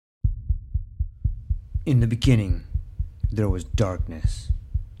In the beginning, there was darkness,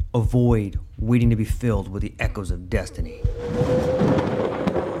 a void waiting to be filled with the echoes of destiny.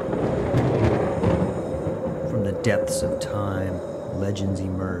 From the depths of time, legends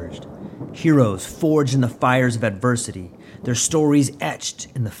emerged. Heroes forged in the fires of adversity, their stories etched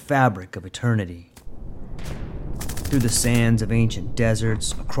in the fabric of eternity. Through the sands of ancient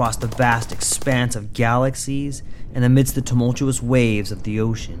deserts, across the vast expanse of galaxies, and amidst the tumultuous waves of the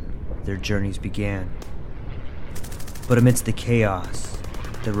ocean, their journeys began. But amidst the chaos,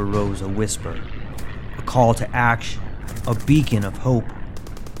 there arose a whisper, a call to action, a beacon of hope.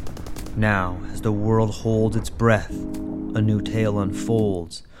 Now, as the world holds its breath, a new tale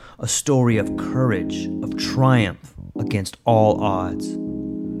unfolds, a story of courage, of triumph against all odds.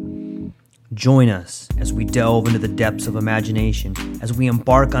 Join us as we delve into the depths of imagination, as we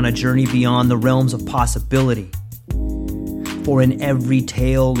embark on a journey beyond the realms of possibility. For in every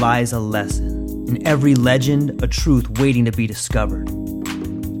tale lies a lesson, in every legend a truth waiting to be discovered.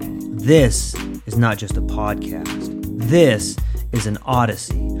 This is not just a podcast. This is an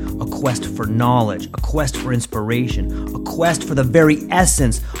odyssey, a quest for knowledge, a quest for inspiration, a quest for the very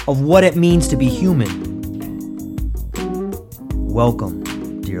essence of what it means to be human.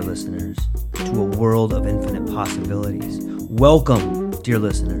 Welcome, dear listeners, to a world of infinite possibilities. Welcome, dear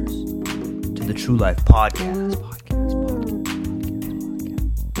listeners, to the True Life Podcast.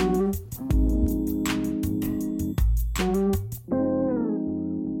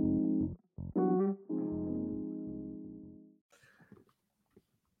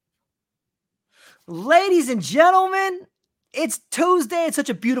 Ladies and gentlemen, it's Tuesday. It's such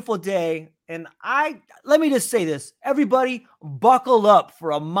a beautiful day. And let me just say this. Everybody buckle up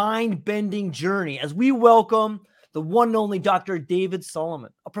for a mind-bending journey as we welcome the one and only Dr. David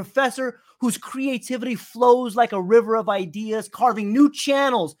Salomon, a professor whose creativity flows like a river of ideas, carving new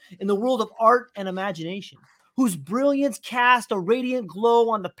channels in the world of art and imagination, whose brilliance cast a radiant glow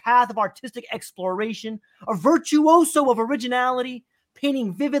on the path of artistic exploration, a virtuoso of originality,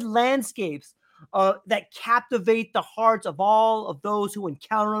 painting vivid landscapes that captivate the hearts of all of those who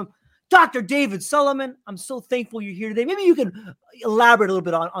encounter him. Dr. David Salomon, I'm so thankful you're here today. Maybe you can elaborate a little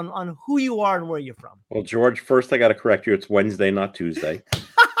bit on who you are and where you're from. Well, George, first I got to correct you. It's Wednesday, not Tuesday.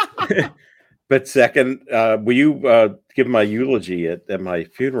 But second, will you give my eulogy at my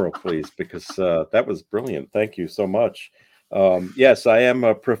funeral, please? Because that was brilliant. Thank you so much. Yes, I am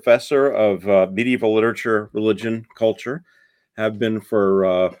a professor of medieval literature, religion, culture. Have been for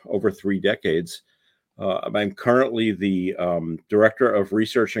over 3 decades. I'm currently the Director of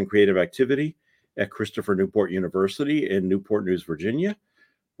Research and Creative Activity at Christopher Newport University in Newport News, Virginia,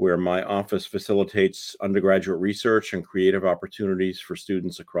 where my office facilitates undergraduate research and creative opportunities for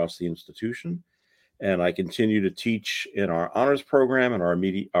students across the institution. And I continue to teach in our honors program and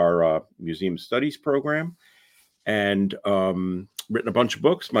our museum studies program, and written a bunch of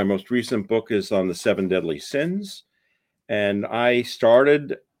books. My most recent book is on the 7 deadly sins. And I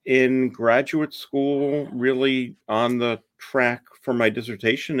started in graduate school really on the track for my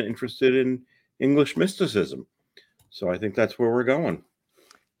dissertation, interested in English mysticism. So I think that's where we're going.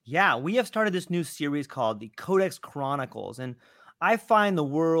 Yeah, we have started this new series called the Codex Chronicles. And I find the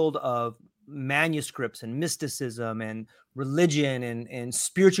world of manuscripts and mysticism and religion and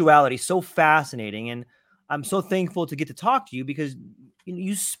spirituality so fascinating. And I'm so thankful to get to talk to you because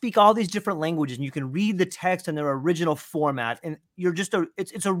you speak all these different languages and you can read the text in their original format. And you're just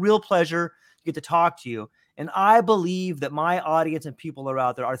it's a real pleasure to get to talk to you. And I believe that my audience and people are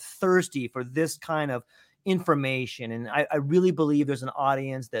out there are thirsty for this kind of information. And I really believe there's an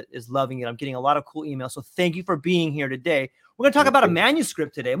audience that is loving it. I'm getting a lot of cool emails. So thank you for being here today. We're going to talk about a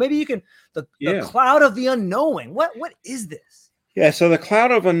manuscript today. Maybe you can, the Cloud of the Unknowing. What is this? Yeah, so the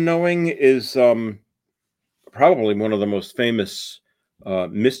Cloud of Unknowing is probably one of the most famous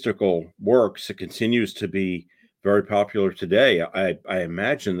mystical works. It continues to be very popular today. I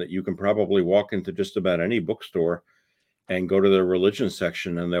imagine that you can probably walk into just about any bookstore and go to the religion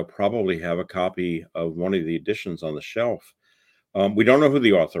section, and they'll probably have a copy of one of the editions on the shelf. We don't know who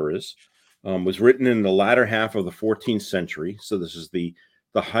the author is. Was written in the latter half of the 14th century. So this is the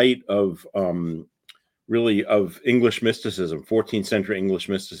height of really of English mysticism, 14th century English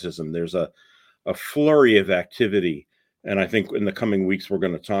mysticism. There's a flurry of activity. And I think in the coming weeks, we're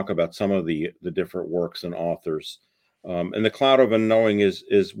going to talk about some of the different works and authors. And the Cloud of Unknowing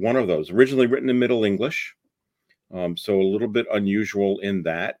is one of those, originally written in Middle English. So a little bit unusual in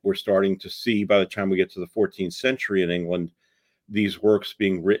that we're starting to see by the time we get to the 14th century in England, these works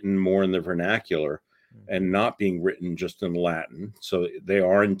being written more in the vernacular and not being written just in Latin. So they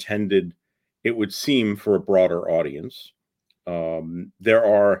are intended, it would seem, for a broader audience. There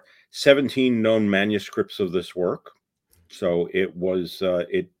are 17 known manuscripts of this work, so it was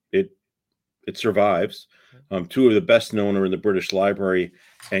it survives. Two of the best known are in the British Library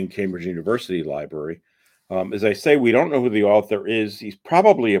and Cambridge University Library. As I say, we don't know who the author is. He's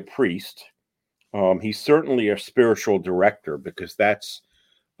probably a priest. He's certainly a spiritual director, because that's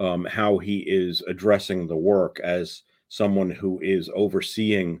how he is addressing the work, as someone who is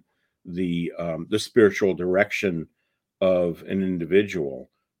overseeing the spiritual direction of an individual.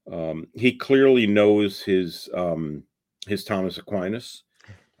 He clearly knows his Thomas Aquinas.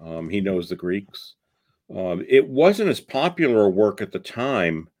 He knows the Greeks. It wasn't as popular a work at the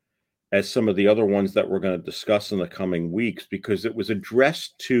time as some of the other ones that we're going to discuss in the coming weeks, because it was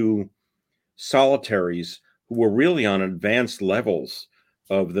addressed to solitaries who were really on advanced levels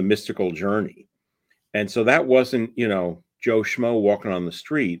of the mystical journey. And so that wasn't, Joe Schmo walking on the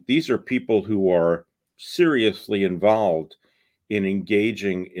street. These are people who are seriously involved in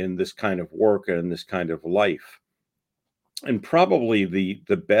engaging in this kind of work and this kind of life. And probably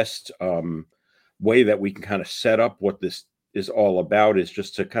the best way that we can kind of set up what this is all about is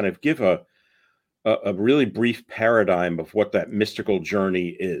just to kind of give a really brief paradigm of what that mystical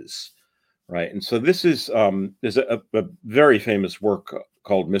journey is, right? And so this is there's a very famous work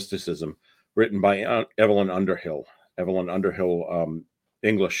called Mysticism, written by Evelyn Underhill. Evelyn Underhill,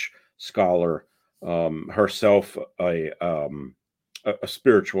 English scholar, herself a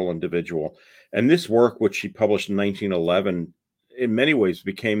spiritual individual. And this work, which she published in 1911, in many ways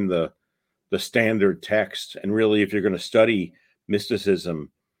became the standard text. And really, if you're going to study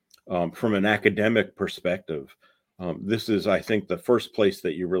mysticism from an academic perspective, this is, I think, the first place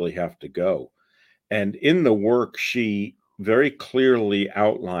that you really have to go. And in the work, she very clearly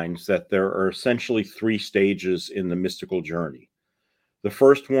outlines that there are essentially three stages in the mystical journey. The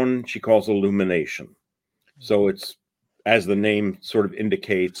first one she calls illumination. So it's, as the name sort of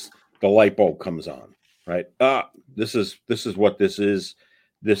indicates, the light bulb comes on, right? This is what this is.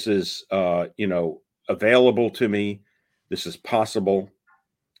 This is, available to me. This is possible.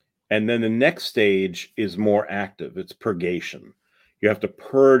 And then the next stage is more active. It's purgation. You have to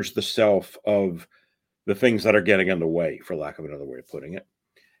purge the self of the things that are getting in the way, for lack of another way of putting it.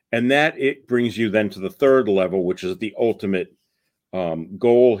 And that it brings you then to the third level, which is the ultimate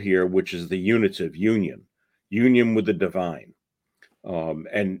goal here, which is the unitive union with the divine.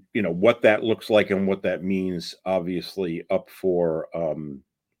 And what that looks like and what that means, obviously up for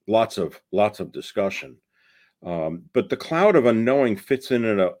lots of discussion. But the cloud of unknowing fits in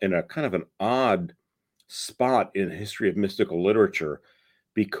a kind of an odd spot in the history of mystical literature,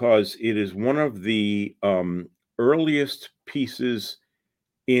 because it is one of the earliest pieces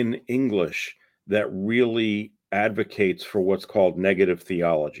in English that really advocates for what's called negative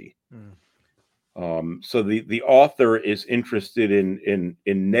theology. So the author is interested in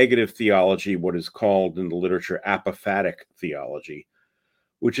negative theology, what is called in the literature apophatic theology,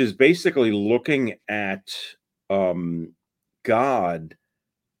 which is basically looking at God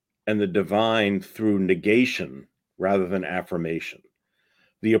and the divine through negation rather than affirmation.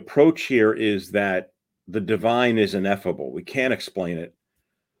 The approach here is that the divine is ineffable. We can't explain it.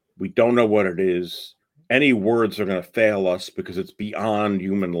 We don't know what it is. Any words are going to fail us because it's beyond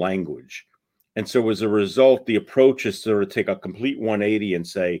human language. And so as a result, the approach is to sort of take a complete 180 and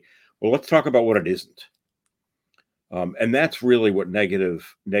say, well, let's talk about what it isn't. And that's really what negative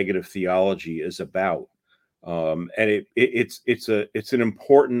theology is about. And it's an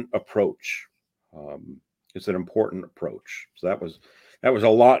important approach. It's an important approach. So that was a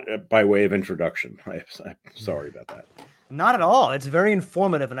lot by way of introduction. I'm sorry about that. Not at all. It's very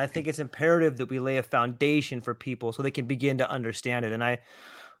informative, and I think it's imperative that we lay a foundation for people so they can begin to understand it. And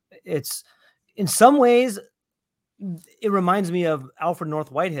it's in some ways, it reminds me of Alfred North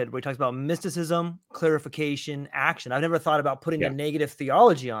Whitehead, where he talks about mysticism, clarification, action. I've never thought about putting a negative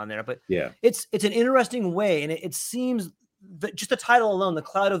theology on there, but it's an interesting way. And it seems that just the title alone, The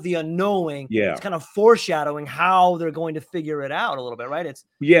Cloud of the Unknowing, it's kind of foreshadowing how they're going to figure it out a little bit, right?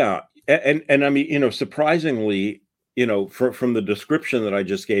 And I mean, surprisingly, from the description that I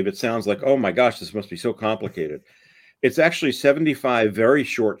just gave, it sounds like, oh my gosh, this must be so complicated. It's actually 75 very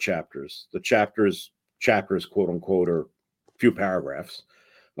short chapters. The chapters, quote unquote, are a few paragraphs.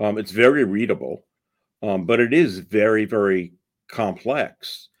 It's very readable, but it is very, very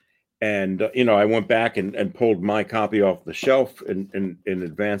complex. And, I went back and pulled my copy off the shelf in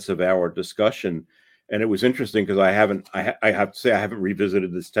advance of our discussion. And it was interesting because I have to say, I haven't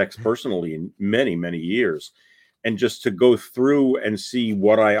revisited this text personally in many, many years. And just to go through and see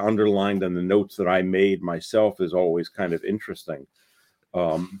what I underlined and the notes that I made myself is always kind of interesting.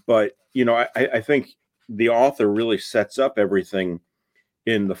 But, I think the author really sets up everything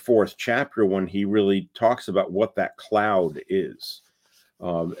in the 4th chapter when he really talks about what that cloud is.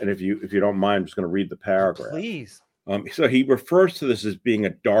 And if you don't mind, I'm just going to read the paragraph. Please. So he refers to this as being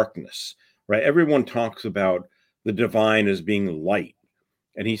a darkness, right? Everyone talks about the divine as being light.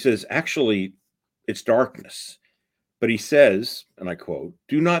 And he says, actually, it's darkness. But he says, and I quote,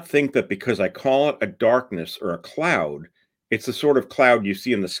 "Do not think that because I call it a darkness or a cloud, it's the sort of cloud you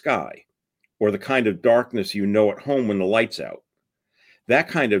see in the sky, or the kind of darkness you know at home when the light's out. That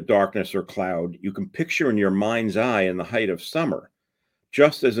kind of darkness or cloud you can picture in your mind's eye in the height of summer,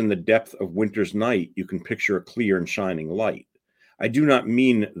 just as in the depth of winter's night you can picture a clear and shining light. I do not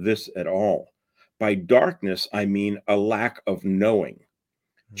mean this at all. By darkness, I mean a lack of knowing.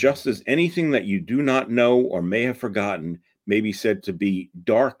 Just as anything that you do not know or may have forgotten may be said to be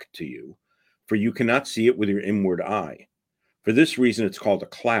dark to you, for you cannot see it with your inward eye. For this reason, it's called a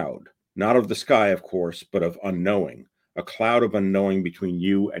cloud, not of the sky, of course, but of unknowing, a cloud of unknowing between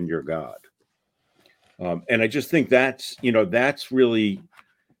you and your God." And I just think that's really,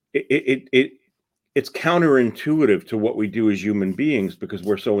 it's counterintuitive to what we do as human beings because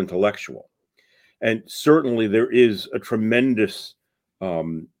we're so intellectual. And certainly there is a tremendous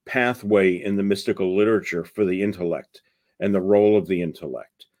pathway in the mystical literature for the intellect and the role of the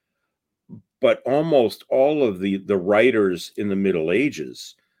intellect. But almost all of the writers in the Middle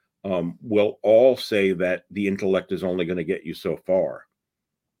Ages will all say that the intellect is only going to get you so far.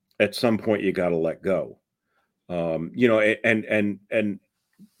 At some point, you got to let go. And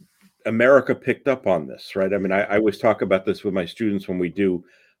America picked up on this, right? I mean, I always talk about this with my students when we do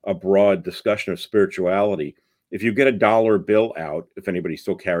a broad discussion of spirituality. If you get a dollar bill out, if anybody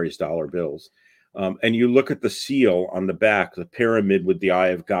still carries dollar bills, and you look at the seal on the back, the pyramid with the eye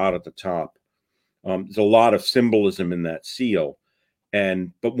of God at the top, there's a lot of symbolism in that seal.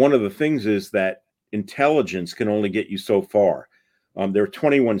 But one of the things is that intelligence can only get you so far. There are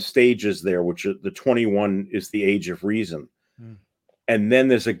 21 stages there, which the 21 is the age of reason. And then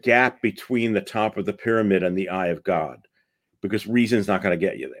there's a gap between the top of the pyramid and the eye of God, because reason's not going to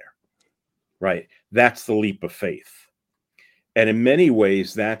get you there, right? That's the leap of faith. And in many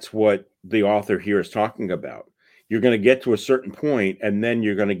ways, that's what the author here is talking about. You're going to get to a certain point, and then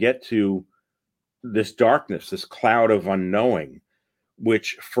you're going to get to this darkness, this cloud of unknowing,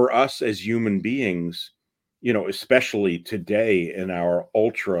 which for us as human beings, especially today in our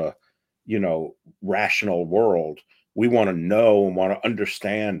ultra, rational world, we want to know and want to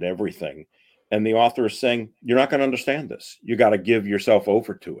understand everything. And the author is saying, you're not going to understand this. You got to give yourself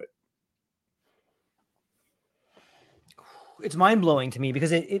over to it. It's mind-blowing to me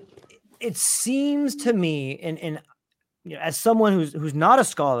because it seems to me, and as someone who's not a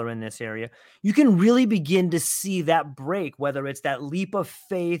scholar in this area, you can really begin to see that break, whether it's that leap of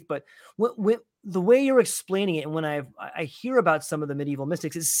faith. But the way you're explaining it, and when I hear about some of the medieval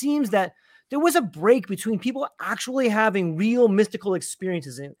mystics, it seems that there was a break between people actually having real mystical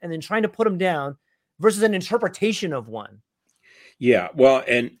experiences and then trying to put them down versus an interpretation of one. Yeah, well,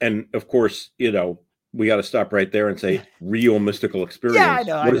 and of course, we got to stop right there and say real mystical experience. Yeah, I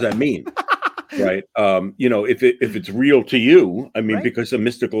know. What does that mean? Right. If it's real to you, I mean, right. Because a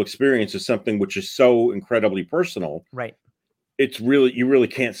mystical experience is something which is so incredibly personal. Right. You really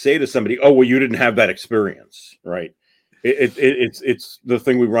can't say to somebody, "Oh, well, you didn't have that experience." Right. It's the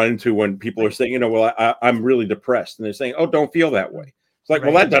thing we run into when people are saying, well, I'm really depressed. And they're saying, "Oh, don't feel that way." It's like,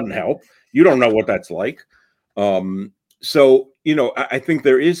 well, that doesn't help. You don't know what that's like. So, I think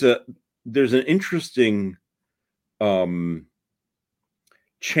there's an interesting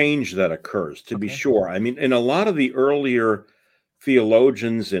change that occurs, to be sure. I mean, in a lot of the earlier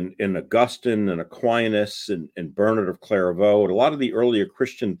theologians in Augustine and Aquinas and Bernard of Clairvaux, and a lot of the earlier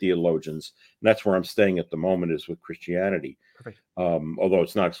Christian theologians, and that's where I'm staying at the moment, is with Christianity. Perfect. Although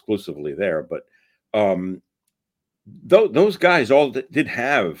it's not exclusively there, but those guys all did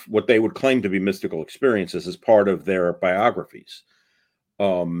have what they would claim to be mystical experiences as part of their biographies.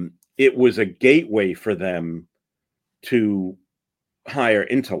 It was a gateway for them to higher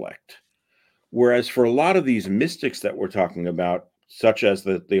intellect. Whereas for a lot of these mystics that we're talking about, such as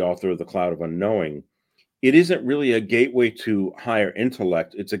the author of The Cloud of Unknowing, it isn't really a gateway to higher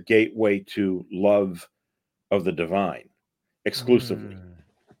intellect. It's a gateway to love of the divine exclusively.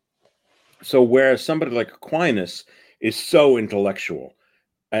 So whereas somebody like Aquinas is so intellectual,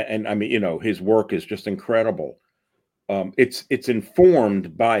 and I mean, his work is just incredible. It's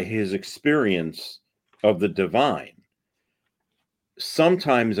informed by his experience of the divine.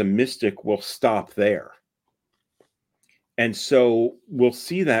 Sometimes a mystic will stop there. And so we'll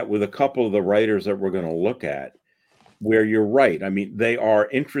see that with a couple of the writers that we're going to look at, where you're right. I mean, they are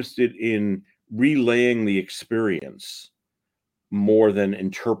interested in relaying the experience more than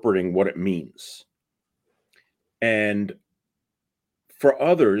interpreting what it means. And for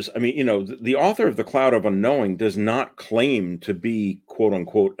others, I mean, the author of The Cloud of Unknowing does not claim to be, quote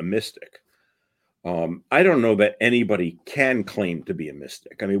unquote, a mystic. I don't know that anybody can claim to be a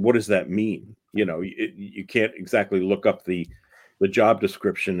mystic. I mean, what does that mean? You can't exactly look up the job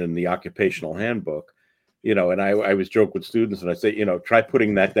description in the occupational handbook, and I always joke with students and I say, try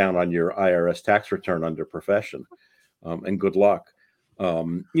putting that down on your IRS tax return under profession, and good luck.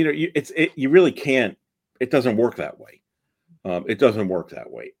 You really can't. It doesn't work that way. It doesn't work that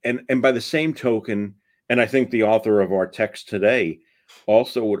way. And by the same token, and I think the author of our text today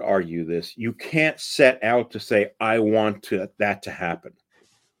also would argue this, you can't set out to say, I want that to happen.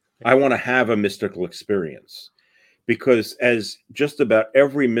 I want to have a mystical experience. Because as just about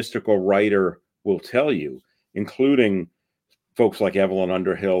every mystical writer will tell you, including folks like Evelyn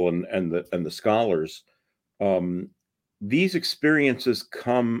Underhill and the scholars, these experiences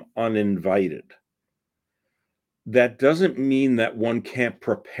come uninvited. That doesn't mean that one can't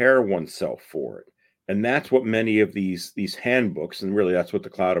prepare oneself for it. And that's what many of these handbooks, and really that's what the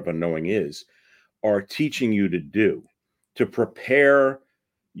Cloud of Unknowing is, are teaching you to do, to prepare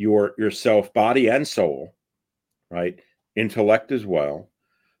yourself, body and soul, right? Intellect as well,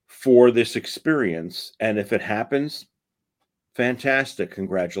 for this experience. And if it happens, fantastic,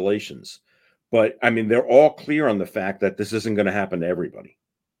 congratulations. But I mean, they're all clear on the fact that this isn't going to happen to everybody.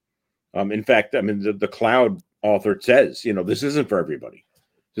 In fact, I mean, the Cloud author says, this isn't for everybody.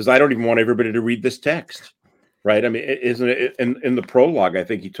 Says, I don't even want everybody to read this text, right? I mean, isn't it in the prologue? I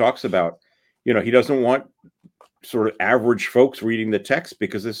think he talks about, he doesn't want sort of average folks reading the text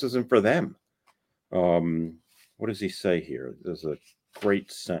because this isn't for them. What does he say here? There's a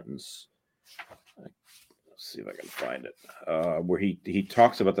great sentence. Let's see if I can find it, where he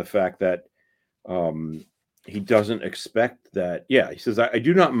talks about the fact that he doesn't expect that. Yeah, he says, I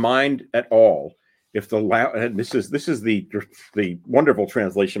do not mind at all if the loud. And this is the wonderful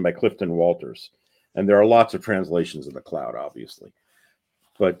translation by Clifton Walters, and there are lots of translations of the Cloud, obviously.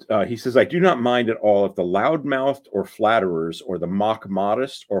 But he says, I do not mind at all if the loudmouthed or flatterers or the mock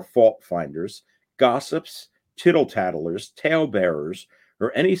modest or fault finders, gossips, tittle tattlers, talebearers,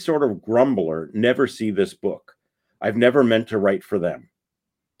 or any sort of grumbler never see this book. I've never meant to write for them,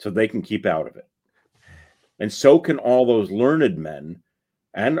 so they can keep out of it. And so can all those learned men,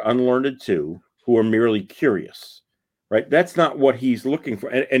 and unlearned too, who are merely curious, right? That's not what he's looking for.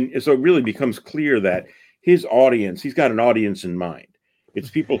 And so it really becomes clear that his audience, he's got an audience in mind. It's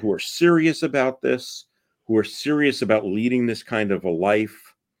people who are serious about this, who are serious about leading this kind of a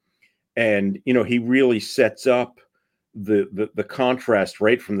life. And, he really sets up the contrast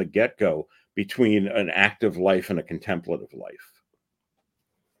right from the get-go between an active life and a contemplative life.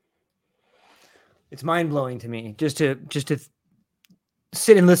 It's mind-blowing to me just to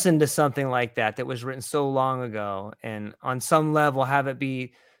sit and listen to something like that was written so long ago, and on some level have it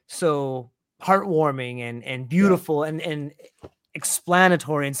be so heartwarming and beautiful, yeah, and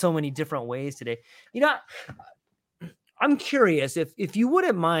explanatory in so many different ways today. I'm curious if you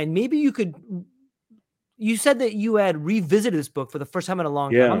wouldn't mind, maybe you said that you had revisited this book for the first time in a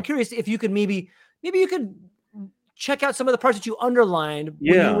long time. I'm curious if you could maybe you could check out some of the parts that you underlined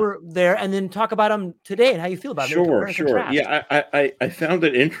when you were there, and then talk about them today and how you feel about them. Sure. Yeah, I found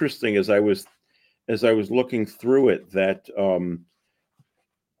it interesting as I was looking through it that when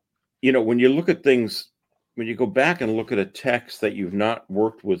you look at things, when you go back and look at a text that you've not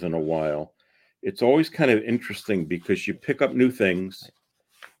worked with in a while, it's always kind of interesting because you pick up new things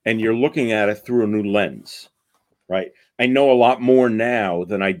and you're looking at it through a new lens, right? I know a lot more now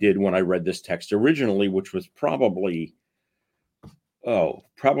than I did when I read this text originally, which was probably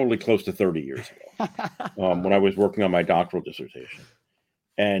close to 30 years ago, when I was working on my doctoral dissertation.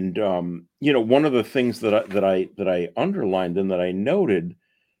 And one of the things that I underlined and that I noted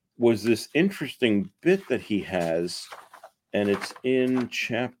was this interesting bit that he has, and it's in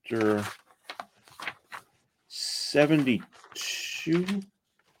chapter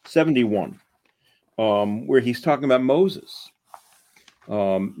 71, where he's talking about Moses.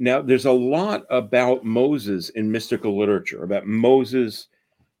 Now, there's a lot about Moses in mystical literature, about Moses,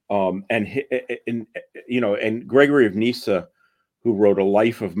 and Gregory of Nyssa, who wrote a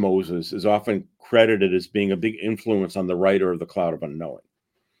life of Moses, is often credited as being a big influence on the writer of The Cloud of Unknowing.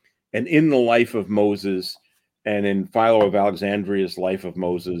 And in the life of Moses, and in Philo of Alexandria's life of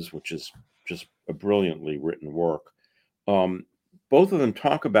Moses, which is just a brilliantly written work, both of them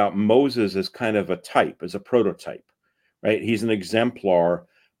talk about Moses as kind of a type, as a prototype, right? He's an exemplar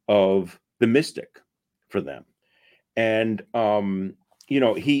of the mystic for them. And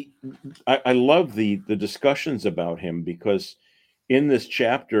I love the discussions about him, because in this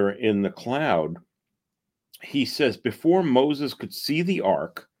chapter in the cloud, he says before Moses could see the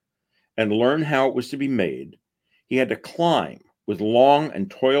ark and learn how it was to be made, he had to climb with long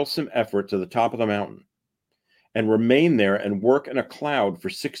and toilsome effort to the top of the mountain and remain there and work in a cloud for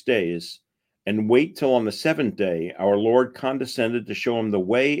 6 days and wait till on the seventh day our Lord condescended to show him the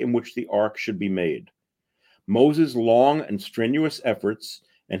way in which the ark should be made. Moses' long and strenuous efforts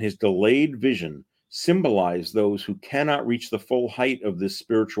and his delayed vision symbolize those who cannot reach the full height of this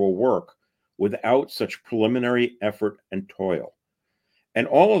spiritual work without such preliminary effort and toil. And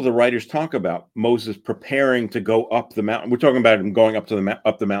all of the writers talk about Moses preparing to go up the mountain. We're talking about him going up the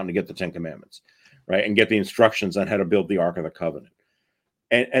mountain to get the Ten Commandments, right, and get the instructions on how to build the Ark of the Covenant.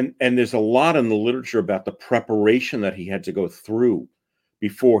 And there's a lot in the literature about the preparation that he had to go through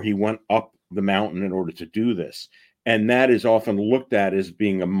before he went up the mountain in order to do this. And that is often looked at as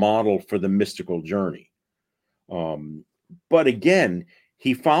being a model for the mystical journey. But again,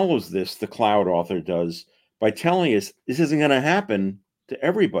 he follows this, the Cloud author does, by telling us this isn't going to happen to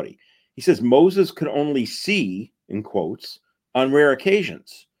everybody. He says Moses could only see, in quotes, on rare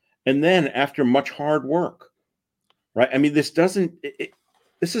occasions, and then after much hard work. Right? I mean, this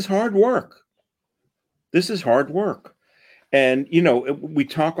is hard work. This is hard work. And we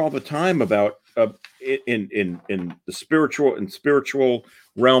talk all the time about in the spiritual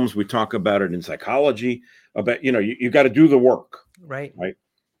realms. We talk about it in psychology about you got to do the work, right?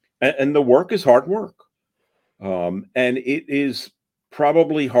 And the work is hard work, and it is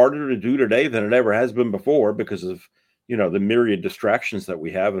probably harder to do today than it ever has been before because of the myriad distractions that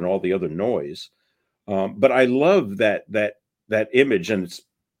we have and all the other noise. But I love that image, and it's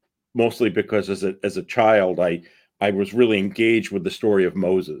mostly because as a child I was really engaged with the story of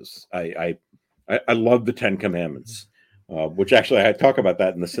Moses. I love the Ten Commandments, which actually I talk about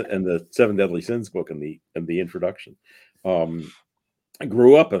that in the Seven Deadly Sins book in the introduction. I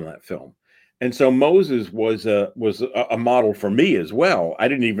grew up in that film, and so Moses was a model for me as well. I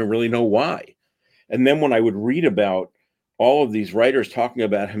didn't even really know why, and then when I would read about all of these writers talking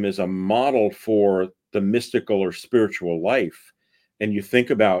about him as a model for the mystical or spiritual life, and you think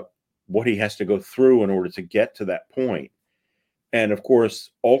about what he has to go through in order to get to that point. And of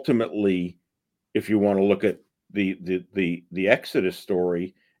course, ultimately, if you want to look at the Exodus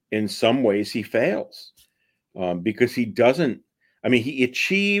story, in some ways he fails because he doesn't. I mean, he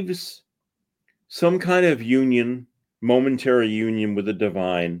achieves some kind of union, momentary union with the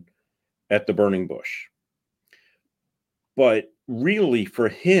divine at the burning bush. But really, for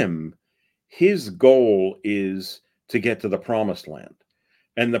him, his goal is to get to the promised land.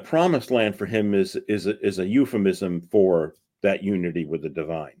 And the promised land for him is a euphemism for that unity with the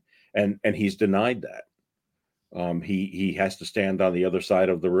divine, and he's denied that. He has to stand on the other side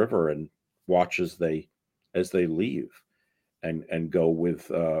of the river and watch as they leave, and go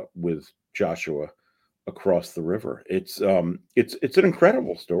with Joshua across the river. It's an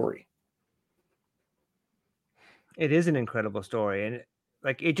incredible story. It is an incredible story, and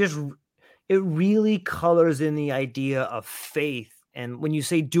it really colors in the idea of faith. And when you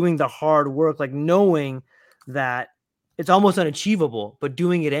say doing the hard work, like knowing that it's almost unachievable, but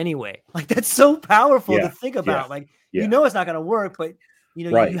doing it anyway, like that's so powerful to think about. Like, it's not going to work, but you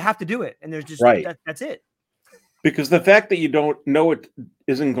have to do it. And there's just, that's it. Because the fact that you don't know it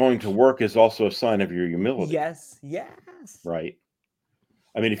isn't going to work is also a sign of your humility. Yes. Right.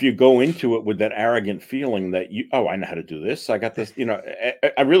 I mean, if you go into it with that arrogant feeling that I know how to do this, I got this,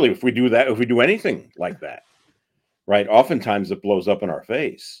 I really, if we do anything like that, right, oftentimes it blows up in our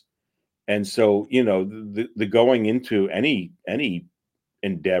face. And so, the going into any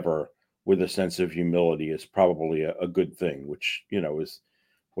endeavor with a sense of humility is probably a good thing, which, is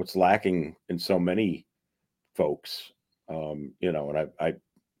what's lacking in so many folks, and I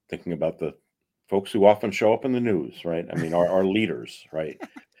thinking about the folks who often show up in the news, right? I mean, our leaders, right,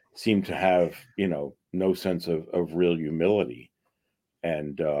 seem to have, no sense of real humility,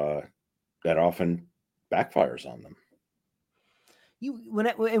 and that often backfires on them.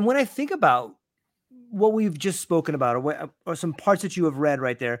 When I think about what we've just spoken about, or some parts that you have read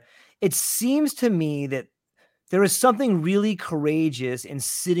right there, it seems to me that there is something really courageous in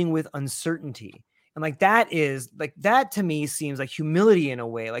sitting with uncertainty. And that to me seems like humility in a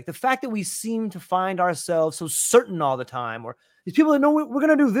way, like the fact that we seem to find ourselves so certain all the time, or these people that know we're going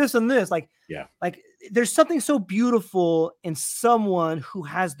to do this and this, like there's something so beautiful in someone who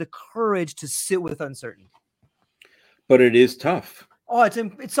has the courage to sit with uncertainty. But it is tough. Oh, it's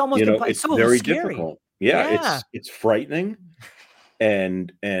almost it's so very scary. Difficult. Yeah. It's frightening.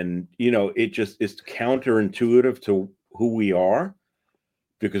 And it just is counterintuitive to who we are.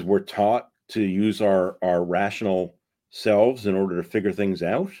 because we're taught to use our rational selves in order to figure things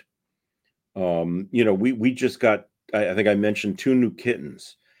out. We just got, I think I mentioned 2 new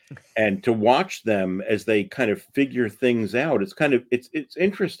kittens, and to watch them as they kind of figure things out, it's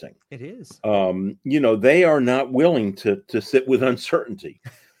interesting. It is. They are not willing to sit with uncertainty.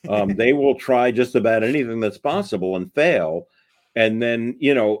 They will try just about anything that's possible and fail. And then,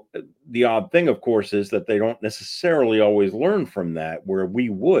 the odd thing, of course, is that they don't necessarily always learn from that, where we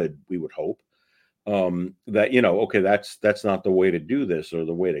would hope that, okay, that's not the way to do this or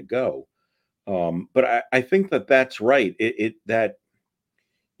the way to go. But I think that's right. That,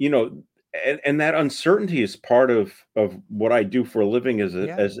 and that uncertainty is part of what I do for a living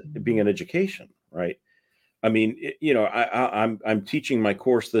as being an education, right? I mean, I'm teaching my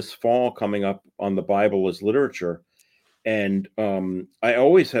course this fall coming up on the Bible as literature. And I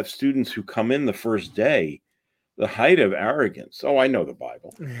always have students who come in the first day, the height of arrogance. Oh, I know the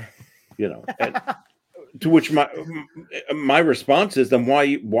Bible, and to which my response is, then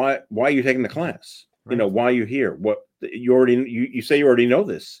why are you taking the class? Right. Why are you here? What you say you already know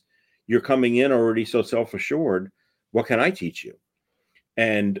this. You're coming in already so self-assured. What can I teach you?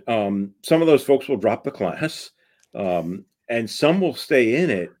 And some of those folks will drop the class, and some will stay in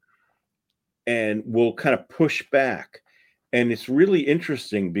it and will kind of push back. And it's really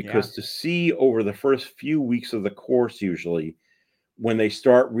interesting because to see over the first few weeks of the course, usually, when they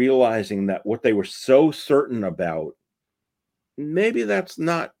start realizing that what they were so certain about, maybe that's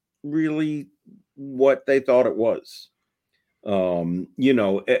not really what they thought it was. And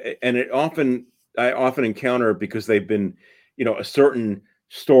I often encounter it because they've been, a certain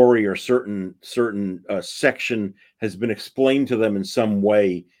story or certain section has been explained to them in some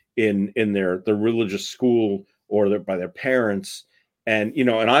way in the religious school or by their parents. And,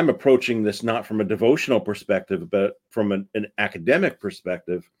 and I'm approaching this not from a devotional perspective, but from an academic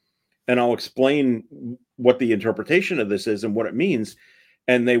perspective. And I'll explain what the interpretation of this is and what it means.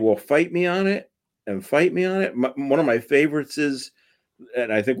 And they will fight me on it and fight me on it. One of my favorites is,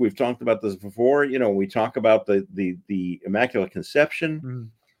 and I think we've talked about this before, we talk about the Immaculate Conception,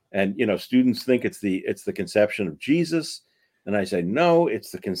 and, students think it's the conception of Jesus. And I say, no,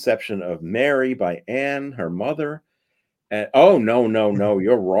 it's the conception of Mary by Anne, her mother. And oh, no,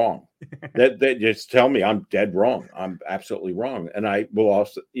 you're wrong. That just tell me I'm dead wrong. I'm absolutely wrong. And I will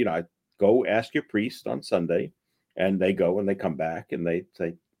also, I go ask your priest on Sunday, and they go and they come back and they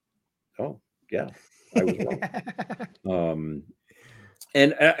say, oh, yeah, I was wrong.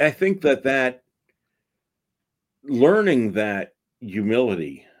 And I think that learning that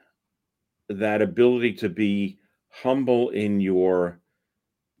humility, that ability to be humble in your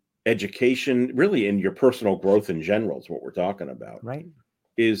education, really in your personal growth in general, is what we're talking about, right?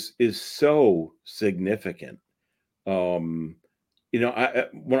 Is so significant. When I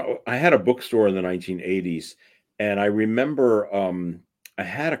had a bookstore in the 1980s, and I remember I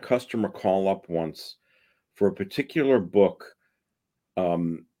had a customer call up once for a particular book,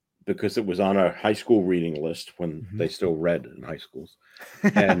 because it was on a high school reading list when they still read in high schools,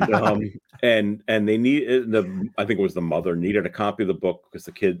 and and they need I think it was the mother needed a copy of the book because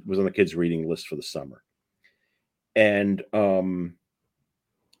the kid was on the kids' reading list for the summer, and the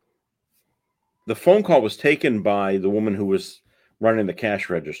phone call was taken by the woman who was running the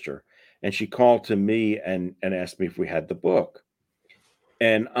cash register, and she called to me and asked me if we had the book,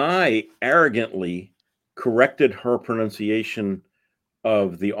 and I arrogantly corrected her pronunciation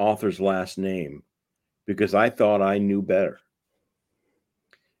of the author's last name because I thought I knew better.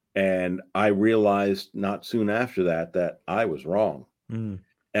 And I realized not soon after that I was wrong. And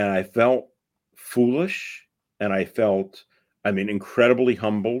I felt foolish, and I felt, incredibly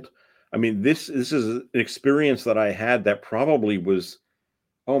humbled. This is an experience that I had that probably was,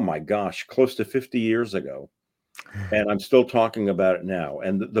 oh my gosh, close to 50 years ago. And I'm still talking about it now.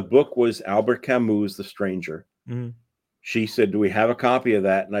 And the book was Albert Camus' The Stranger. She said, do we have a copy of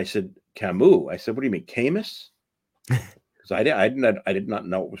that? And I said, Camus? I said, what do you mean, Camus? Because I did not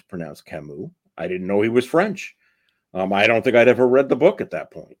know it was pronounced Camus. I didn't know he was French. I don't think I'd ever read the book at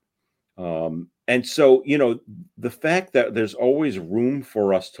that point. And so, the fact that there's always room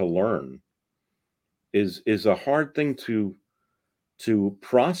for us to learn is a hard thing to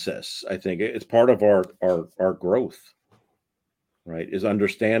process. I think it's part of our growth, right? Is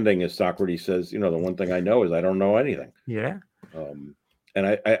understanding, as Socrates says, the one thing I know is I don't know anything. Yeah. And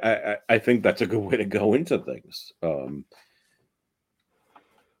I think that's a good way to go into things.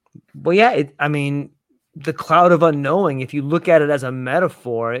 Well, yeah, the cloud of unknowing, if you look at it as a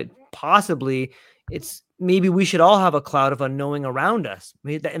metaphor, it's maybe we should all have a cloud of unknowing around us.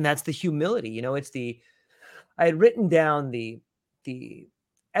 And that's the humility. I had written down the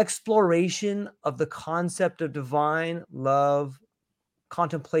exploration of the concept of divine love,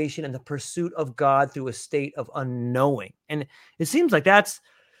 contemplation, and the pursuit of God through a state of unknowing. And it seems like there's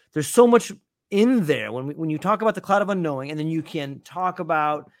so much in there when you talk about the cloud of unknowing, and then you can talk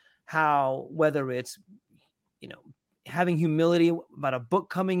about how, whether it's, having humility about a book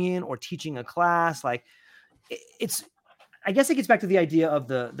coming in or teaching a class, like it's, I guess it gets back to the idea of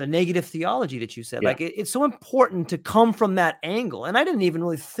the negative theology that you said. Yeah. Like it's so important to come from that angle. And I didn't even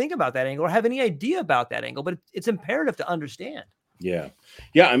really think about that angle or have any idea about that angle, but it's imperative to understand. Yeah.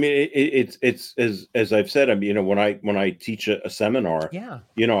 I mean, it's as I've said. I mean, when I teach a seminar, Yeah.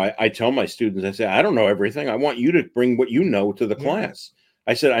 I tell my students, I say, I don't know everything. I want you to bring what you know to the class.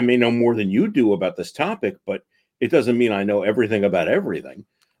 I said, I may know more than you do about this topic, but it doesn't mean I know everything about everything.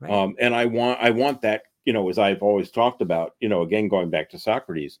 Right. And I want that, as I've always talked about, again, going back to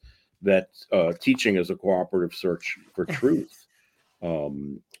Socrates, that teaching is a cooperative search for truth.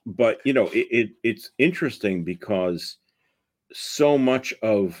 But it's interesting because so much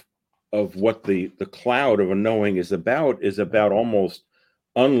of what the cloud of unknowing is about almost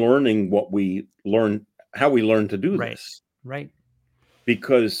unlearning what we learn, how we learn to do this. Right.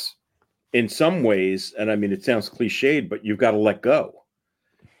 Because in some ways, and I mean, it sounds cliched, but you've got to let go.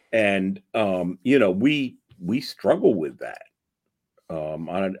 And, we struggle with that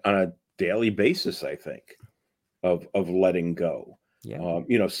on a daily basis, I think, of letting go.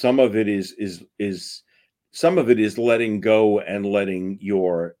 Yeah. Some of it is some of it is letting go and letting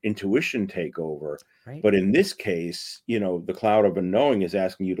your intuition take over. Right. But in this case, the cloud of unknowing is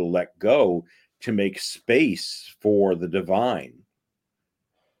asking you to let go to make space for the divine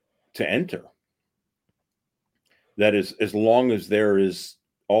to enter. That is, as long as there is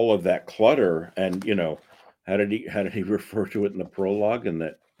all of that clutter, and how did he refer to it in the prologue, and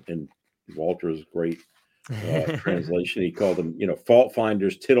that in Walter's great translation, he called them, fault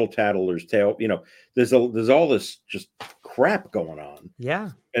finders, tittle tattlers, there's all this just crap going on.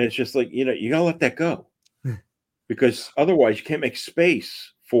 Yeah. And it's just like, you gotta let that go, because otherwise you can't make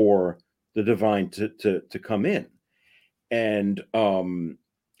space for the divine to come in. And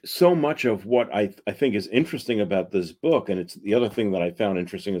so much of what I think is interesting about this book, and it's the other thing that I found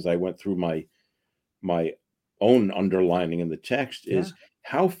interesting as I went through my own underlining in the text, is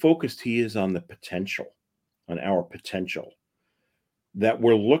how focused he is on the potential, on our potential, that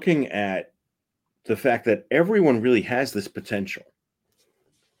we're looking at the fact that everyone really has this potential.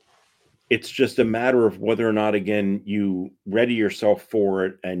 It's just a matter of whether or not, again, you ready yourself for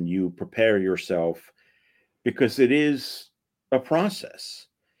it and you prepare yourself, because it is a process.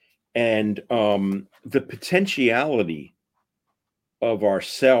 And the potentiality of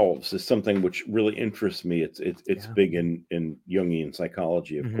ourselves is something which really interests me. It's big in Jungian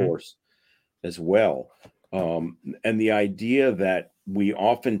psychology, of course, as well. And the idea that we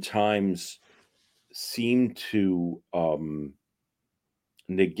oftentimes seem to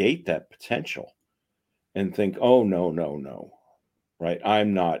negate that potential and think, oh, no, right?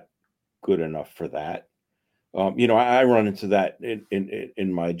 I'm not good enough for that. I run into that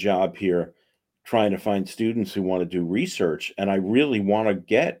in my job here, trying to find students who want to do research. And I really want to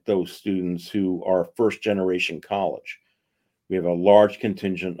get those students who are first generation college. We have a large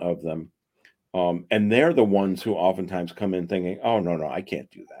contingent of them. And they're the ones who oftentimes come in thinking, oh, no, I can't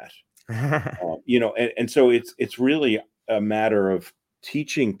do that. And so it's really a matter of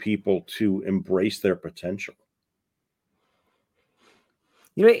teaching people to embrace their potential.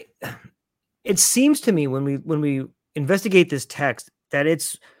 It seems to me when we investigate this text that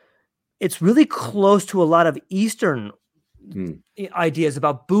it's really close to a lot of Eastern ideas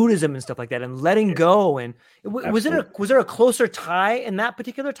about Buddhism and stuff like that, and letting go. And was there a closer tie in that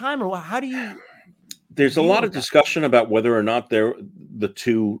particular time, or how do you? There's a lot of discussion about whether or not the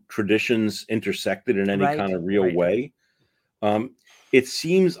two traditions intersected in any kind of real way. It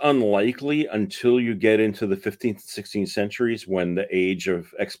seems unlikely until you get into the 15th and 16th centuries, when the age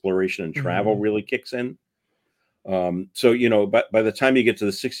of exploration and travel really kicks in. So, by the time you get to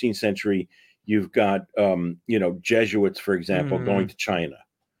the 16th century, you've got, Jesuits, for example, going to China.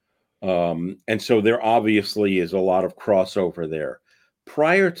 And so there obviously is a lot of crossover there.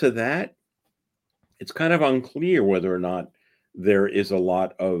 Prior to that, it's kind of unclear whether or not there is a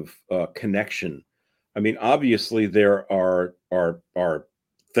lot of connection. I mean, obviously there are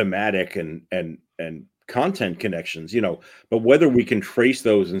thematic and content connections, but whether we can trace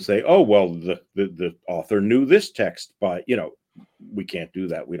those and say, oh, well, the author knew this text, but we can't do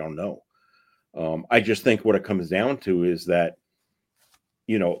that. We don't know. I just think what it comes down to is that,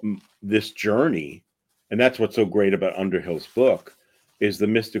 this journey, and that's what's so great about Underhill's book, is the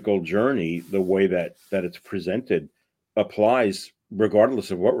mystical journey, the way that it's presented applies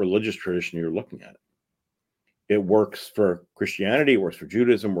regardless of what religious tradition you're looking at. It works for Christianity, it works for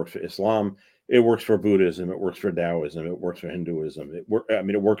Judaism, works for Islam, it works for Buddhism, it works for Taoism, it works for Hinduism.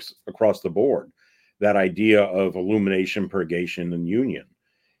 It works across the board. That idea of illumination, purgation, and union,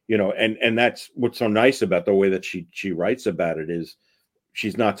 and that's what's so nice about the way that she writes about it is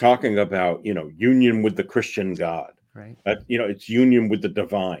she's not talking about union with the Christian God, right? It's union with the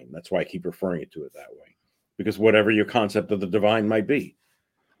divine. That's why I keep referring to it that way, because whatever your concept of the divine might be.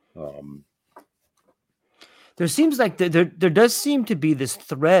 There seems like there does seem to be this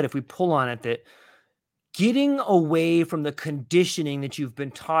thread, if we pull on it, that getting away from the conditioning that you've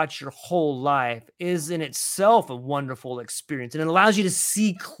been taught your whole life is in itself a wonderful experience, and it allows you to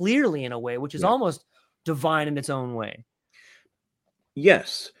see clearly in a way which is almost divine in its own way.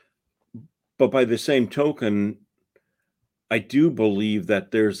 Yes, but by the same token, I do believe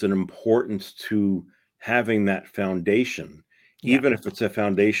that there's an importance to having that foundation, even if it's a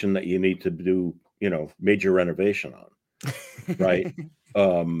foundation that you need to do major renovation on, right?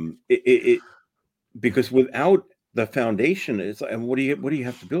 Because without the foundation, it's and what do you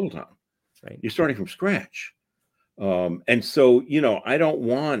have to build on? Right. You're starting from scratch. And so, I don't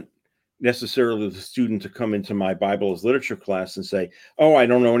want necessarily the student to come into my Bible as literature class and say, oh, I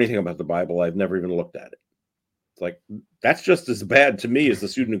don't know anything about the Bible. I've never even looked at it. It's like, that's just as bad to me as the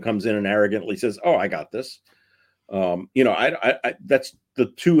student who comes in and arrogantly says, oh, I got this. I that's the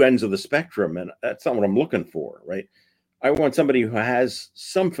two ends of the spectrum, and that's not what I'm looking for, right? I want somebody who has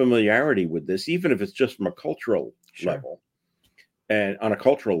some familiarity with this, even if it's just from a cultural level, and on a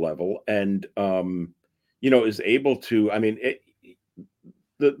cultural level, and is able to. I mean,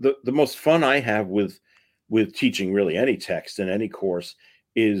 the most fun I have with teaching really any text in any course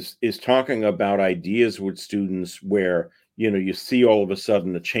is talking about ideas with students where you see all of a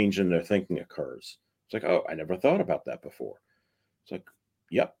sudden a change in their thinking occurs. It's like, oh, I never thought about that before. It's like,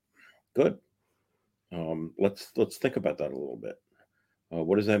 yep, good. Let's think about that a little bit.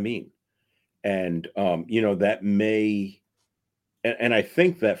 What does that mean? And that may, and I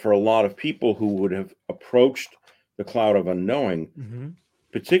think that for a lot of people who would have approached the cloud of unknowing,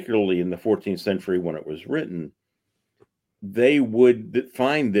 particularly in the 14th century when it was written, they would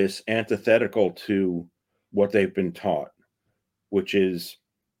find this antithetical to what they've been taught, which is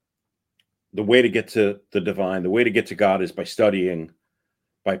the way to get to the divine, the way to get to God is by studying,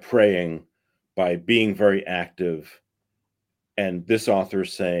 by praying, by being very active. And this author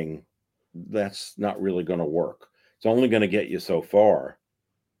is saying that's not really going to work. It's only going to get you so far.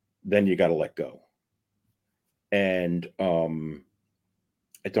 Then you got to let go. And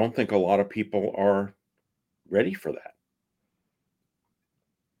I don't think a lot of people are ready for that.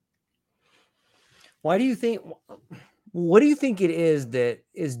 What do you think it is that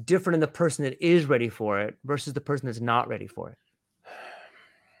is different in the person that is ready for it versus the person that's not ready for it?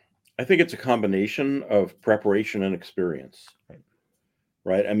 I think it's a combination of preparation and experience.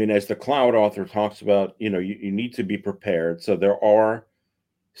 Right. I mean, as the cloud author talks about, you need to be prepared. So there are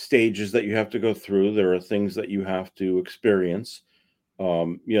stages that you have to go through. There are things that you have to experience.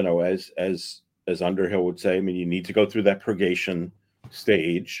 As Underhill would say, I mean, you need to go through that purgation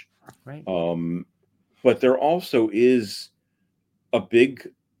stage. Right. But there also is a big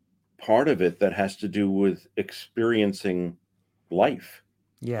part of it that has to do with experiencing life.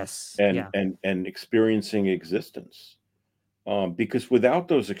 Yes. And experiencing existence. Because without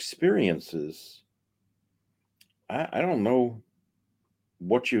those experiences, I don't know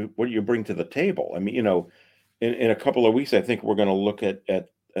what you bring to the table. I mean, in a couple of weeks, I think we're going to look at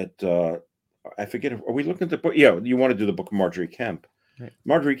I forget. Are we looking at the book? Yeah, you want to do the book of Marjorie Kemp. Right.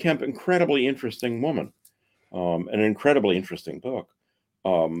 Marjorie Kemp, incredibly interesting woman, an incredibly interesting book.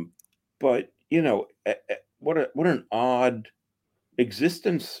 But what an odd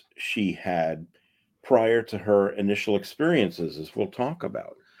existence she had prior to her initial experiences, as we'll talk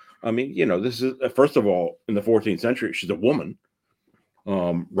about. I mean, this is, first of all, in the 14th century, she's a woman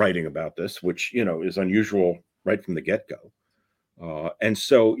writing about this, which, is unusual right from the get-go. And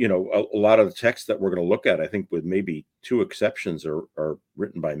so, a lot of the texts that we're going to look at, I think with maybe two exceptions, are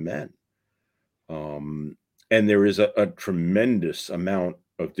written by men. And there is a tremendous amount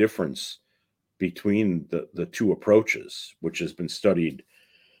of difference between the two approaches, which has been studied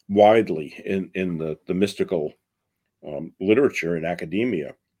widely in the mystical literature in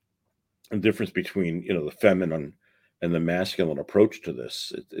academia. The difference between the feminine and the masculine approach to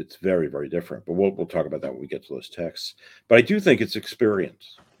this, it's very, very different. But we'll talk about that when we get to those texts. But I do think it's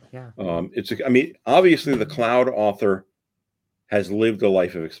experience. Yeah. I mean, obviously the cloud author has lived a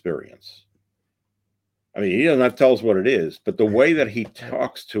life of experience. I mean, he doesn't have to tell us what it is, but the way that he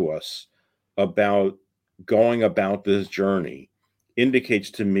talks to us about going about this journey indicates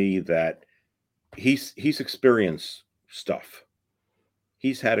to me that he's experienced stuff.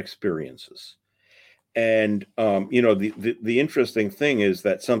 He's had experiences. And the interesting thing is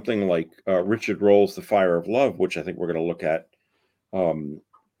that something like Richard Roll's The Fire of Love, which I think we're going to look at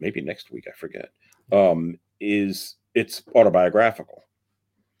maybe next week, I forget, it's autobiographical.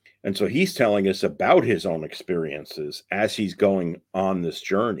 And so he's telling us about his own experiences as he's going on this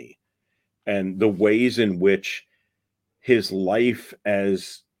journey, and the ways in which his life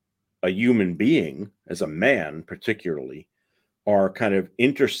as a human being, as a man particularly, are kind of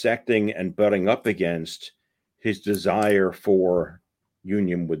intersecting and butting up against his desire for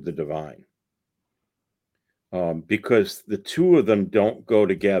union with the divine. Because the two of them don't go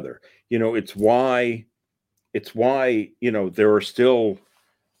together. It's why there are still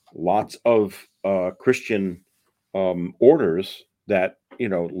lots of Christian orders that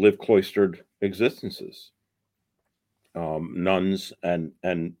live cloistered existences, nuns and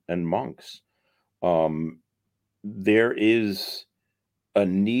monks. There is a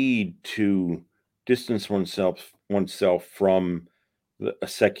need to distance oneself from a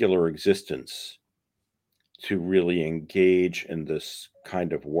secular existence to really engage in this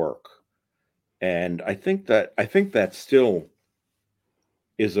kind of work. And I think that still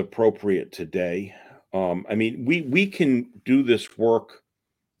is appropriate today. I mean, we can do this work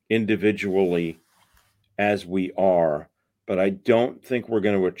individually as we are, but I don't think we're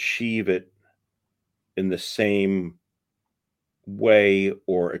going to achieve it in the same way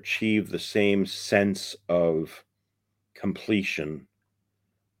or achieve the same sense of completion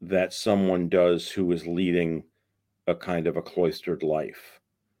that someone does who is leading a kind of a cloistered life.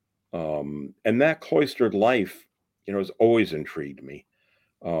 And that cloistered life, has always intrigued me.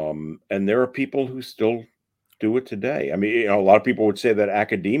 And there are people who still do it today. I mean, a lot of people would say that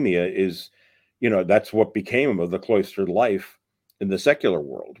academia is, that's what became of the cloistered life in the secular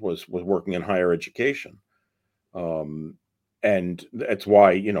world, was working in higher education. And that's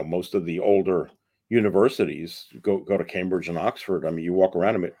why, most of the older universities go to Cambridge and Oxford. I mean, you walk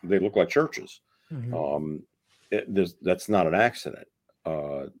around them, they look like churches. Mm-hmm. That's not an accident.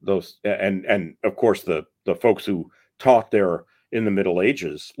 Those and of course the folks who taught there in the Middle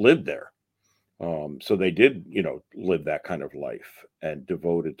Ages lived there. So they did, live that kind of life and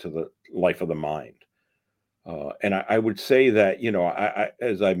devoted to the life of the mind. And I would say that, I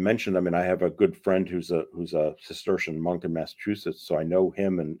as I mentioned, I mean, I have a good friend who's a Cistercian monk in Massachusetts, so I know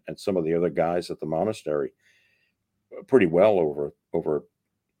him and some of the other guys at the monastery pretty well over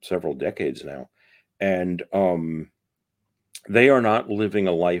several decades now, and they are not living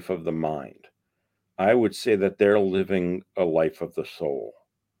a life of the mind. I would say that they're living a life of the soul.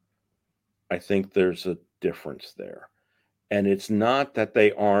 I think there's a difference there, and it's not that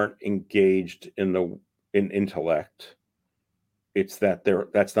they aren't engaged in intellect. It's that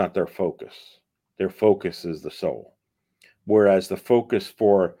that's not their focus. Their focus is the soul. Whereas the focus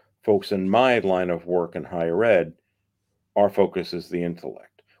for folks in my line of work in higher ed, our focus is the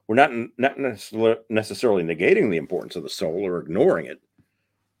intellect. We're not necessarily negating the importance of the soul or ignoring it,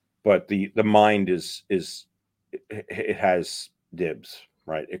 but the mind it has dibs,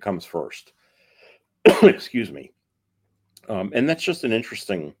 right? It comes first. Excuse me. And that's just an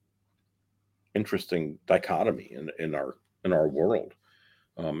interesting dichotomy in our world.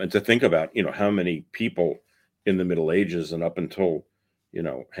 And to think about, how many people in the Middle Ages and up until,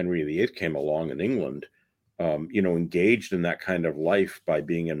 Henry VIII came along in England, engaged in that kind of life by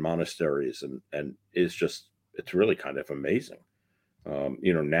being in monasteries and it's really kind of amazing.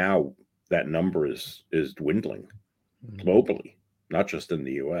 Now that number is dwindling globally, not just in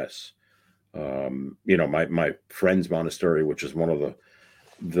the US. My friend's monastery, which is one of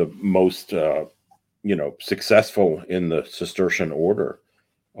the most, successful in the Cistercian order,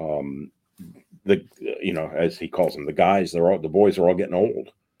 as he calls them, the boys are all getting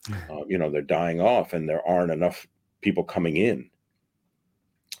old. They're dying off, and there aren't enough people coming in,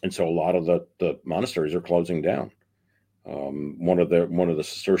 and so a lot of the monasteries are closing down. One of the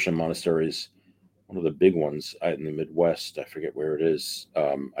Cistercian monasteries, one of the big ones in the Midwest, I forget where it is.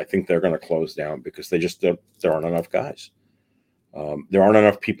 I think they're going to close down because there aren't enough guys. There aren't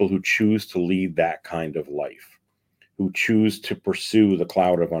enough people who choose to lead that kind of life, who choose to pursue the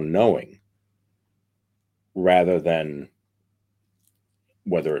cloud of unknowing rather than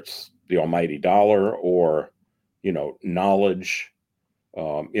whether it's the almighty dollar or, knowledge.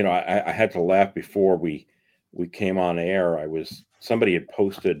 I had to laugh before we came on air. Somebody had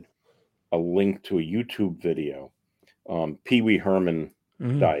posted a link to a YouTube video. Pee Wee Herman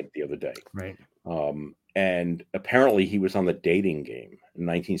died the other day. Right. And apparently he was on The Dating Game in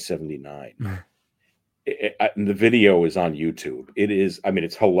 1979. And the video is on YouTube. It is, I mean,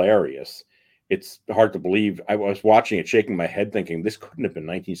 it's hilarious. It's hard to believe. I was watching it, shaking my head, thinking this couldn't have been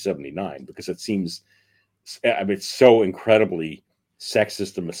 1979 because it seems, I mean, it's so incredibly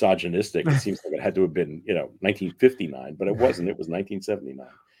sexist and misogynistic. It seems like it had to have been, 1959, but it wasn't. It was 1979.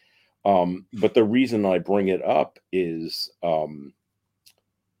 But the reason I bring it up is, why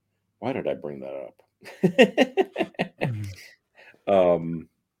did I bring that up?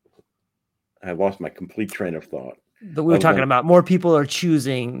 I lost my complete train of thought. But we were talking about more people are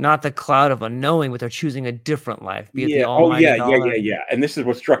choosing not the cloud of unknowing, but they're choosing a different life, be it the almighty dollar. Yeah. And this is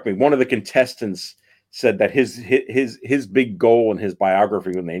what struck me. One of the contestants said that his big goal in his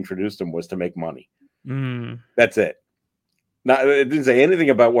biography when they introduced him was to make money. That's it. Now, it didn't say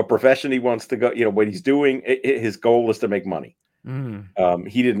anything about what profession he wants to go, what he's doing. His goal is to make money.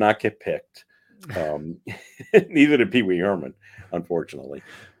 He did not get picked. Neither did Pee Wee Herman, unfortunately.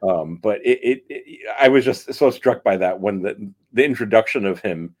 But I was just so struck by that when the introduction of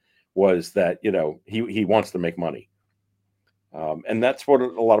him was that, he wants to make money. And that's what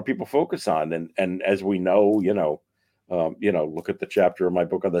a lot of people focus on. And as we know, look at the chapter of my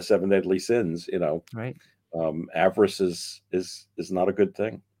book on the 7 deadly sins, right. Avarice is not a good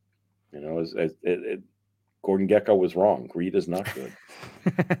thing. Gordon Gekko was wrong. Greed is not good.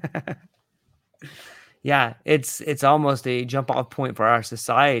 Yeah, it's almost a jump off point for our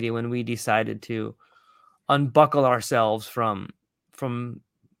society when we decided to unbuckle ourselves from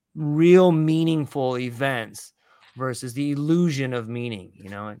real meaningful events versus the illusion of meaning,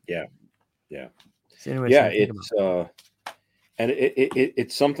 Yeah. It's interesting to think about. And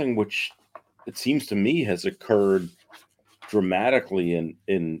it's something which it seems to me has occurred dramatically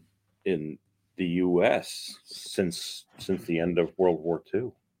in the U.S. since the end of World War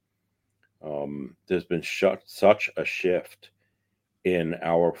II. There's been such a shift in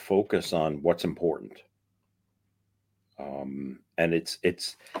our focus on what's important, and it's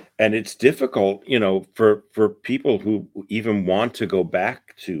difficult, for people who even want to go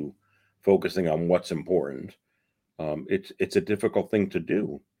back to focusing on what's important. It's a difficult thing to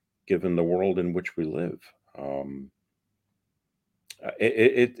do, given the world in which we live.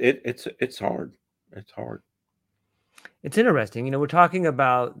 It's hard. It's hard. It's interesting. We're talking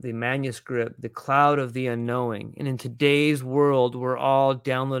about the manuscript, the cloud of the unknowing. And in today's world, we're all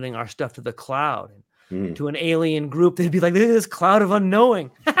downloading our stuff to the cloud. To an alien group, they'd be like, look at this cloud of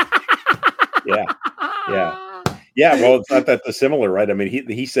unknowing. Yeah. Well, it's not that dissimilar, right? I mean,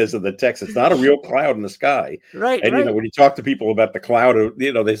 he says in the text, it's not a real cloud in the sky. Right. And, when you talk to people about the cloud,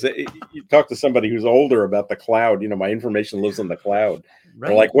 they say, you talk to somebody who's older about the cloud, my information lives in the cloud. Right.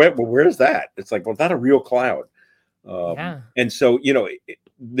 They're like, where's that? It's like, well, it's not a real cloud. And so,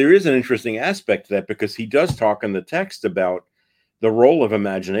 there is an interesting aspect to that because he does talk in the text about the role of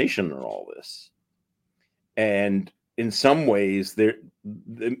imagination in all this. And in some ways, the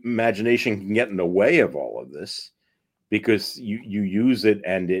imagination can get in the way of all of this because you use it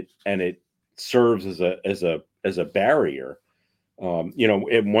and it serves as a barrier.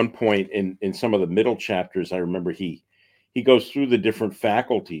 At one point in some of the middle chapters, I remember he goes through the different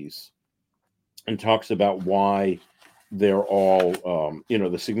faculties and talks about why they're all,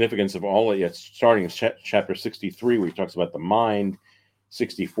 the significance of all of it. Starting in chapter 63, where he talks about the mind.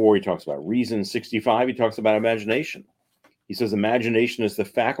 64, he talks about reason. 65, he talks about imagination. He says imagination is the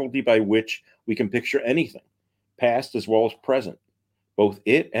faculty by which we can picture anything, past as well as present. Both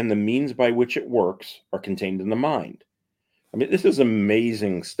it and the means by which it works are contained in the mind. I mean, this is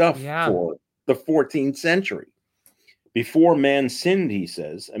amazing stuff for the 14th century. Before man sinned, he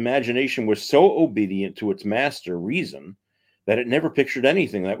says, imagination was so obedient to its master, reason, that it never pictured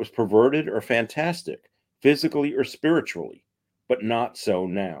anything that was perverted or fantastic, physically or spiritually, but not so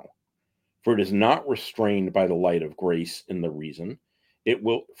now. For it is not restrained by the light of grace in the reason,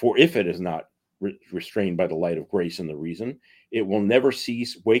 if it is not restrained by the light of grace in the reason, it will never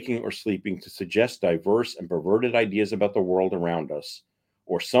cease, waking or sleeping, to suggest diverse and perverted ideas about the world around us,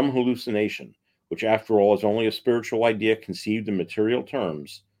 or some hallucination, which after all is only a spiritual idea conceived in material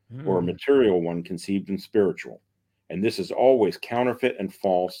terms, or a material one conceived in spiritual. And this is always counterfeit and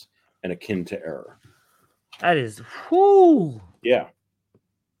false and akin to error. That is, whoo. Yeah.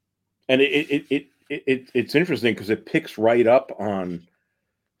 And it's interesting because it picks right up on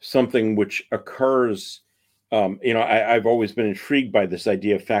something which occurs. I've always been intrigued by this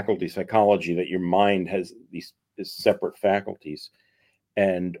idea of faculty psychology, that your mind has these separate faculties.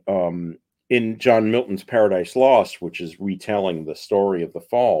 And in John Milton's Paradise Lost, which is retelling the story of the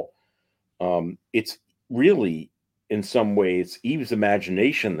fall, it's really, in some ways, Eve's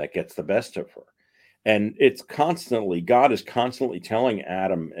imagination that gets the best of her. And God is constantly telling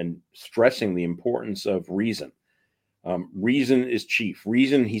Adam and stressing the importance of reason. Reason is chief.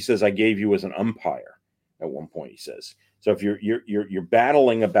 Reason, he says, I gave you as an umpire. At one point, he says. So if you're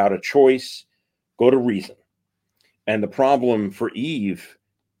battling about a choice, go to reason. And the problem for Eve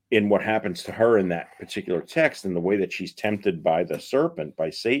in what happens to her in that particular text and the way that she's tempted by the serpent,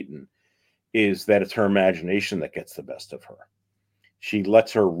 by Satan, is that it's her imagination that gets the best of her. She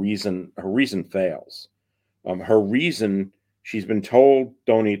lets her reason fails. Her reason, she's been told,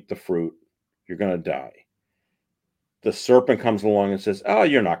 don't eat the fruit, you're going to die. The serpent comes along and says, oh,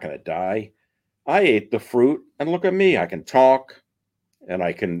 you're not going to die. I ate the fruit, and look at me. I can talk, and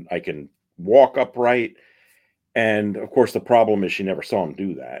I can walk upright. And of course, the problem is she never saw him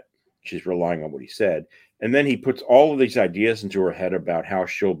do that. She's relying on what he said. And then he puts all of these ideas into her head about how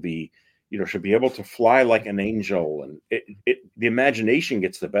she'll be able to fly like an angel. And the imagination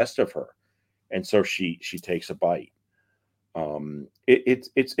gets the best of her. And so she takes a bite.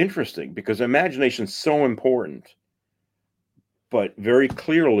 It's interesting because imagination is so important. But very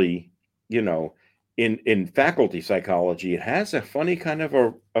clearly, in faculty psychology, it has a funny kind of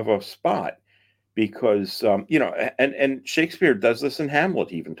a spot because, and Shakespeare does this in Hamlet.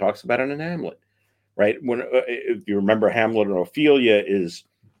 He even talks about it in Hamlet, right? When if you remember, Hamlet and Ophelia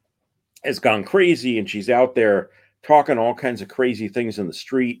has gone crazy, and she's out there talking all kinds of crazy things in the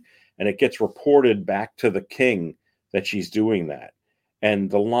street, and it gets reported back to the king that she's doing that.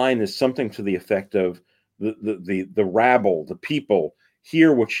 And the line is something to the effect of, the rabble, the people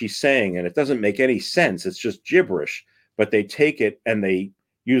hear what she's saying, and it doesn't make any sense. It's just gibberish, but they take it and they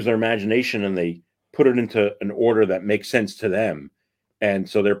use their imagination and they put it into an order that makes sense to them. And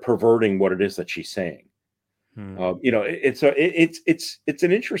so they're perverting what it is that she's saying. It's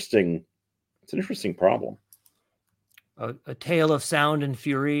an interesting problem. A tale of sound and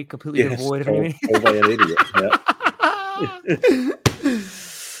fury, completely devoid of any told by an idiot. Yeah.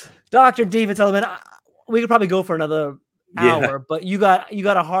 Dr. David Salomon, we could probably go for another hour, but you got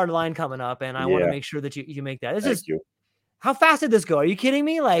a hard line coming up, and I want to make sure that you make that. Thank you. How fast did this go? Are you kidding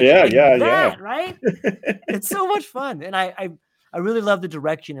me? Right? It's so much fun, and I really love the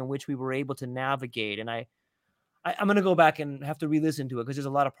direction in which we were able to navigate. And I'm going to go back and have to re-listen to it because there's a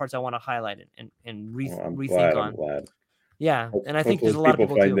lot of parts I want to highlight and rethink on. I'm glad. Yeah, and I think there's a lot of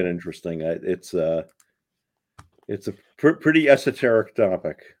people find it interesting. It's a pretty esoteric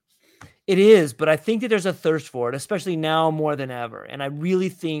topic. It is, but I think that there's a thirst for it, especially now more than ever. And I really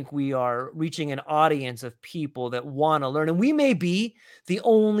think we are reaching an audience of people that want to learn. And we may be the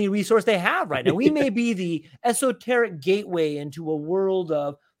only resource they have right now. We may be the esoteric gateway into a world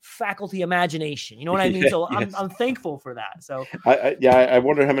of faculty imagination. You know what I mean? So yes. I'm thankful for that. So I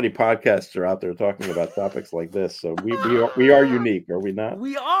wonder how many podcasts are out there talking about topics like this. So we are unique, are we not?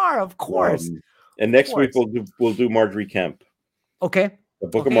 We are, of course. And next week we'll do Marjorie Kemp. Okay. The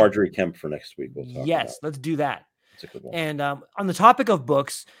book of Marjorie Kemp for next week. We'll talk about. Let's do that. That's a good one. And on the topic of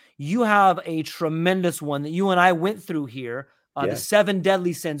books, you have a tremendous one that you and I went through here, the 7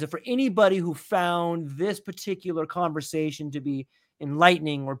 Deadly Sins. And for anybody who found this particular conversation to be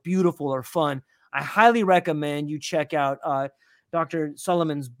enlightening or beautiful or fun, I highly recommend you check out Dr.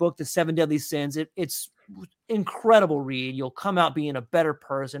 Solomon's book, The 7 Deadly Sins. It's incredible read. You'll come out being a better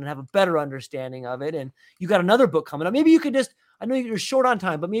person and have a better understanding of it. And you got another book coming up. Maybe you could I know you're short on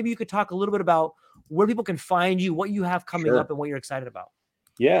time, but maybe you could talk a little bit about where people can find you, what you have coming up, and what you're excited about.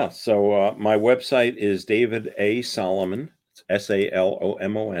 Yeah. So my website is David A. Salomon,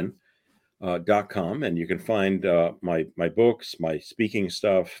 SALOMON .com, and you can find my books, my speaking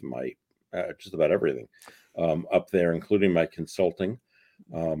stuff, my just about everything up there, including my consulting.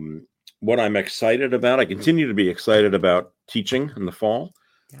 What I'm excited about, I continue to be excited about teaching in the fall.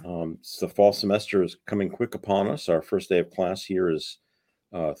 The fall semester is coming quick upon us. Our first day of class here is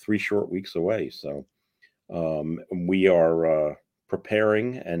 3 short weeks away. So we are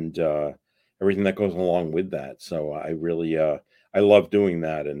preparing and everything that goes along with that. So I really, I love doing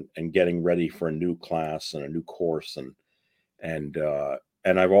that and getting ready for a new class and a new course. And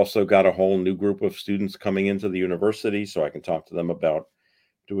I've also got a whole new group of students coming into the university, so I can talk to them about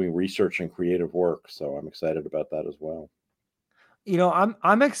doing research and creative work. So I'm excited about that as well. You know,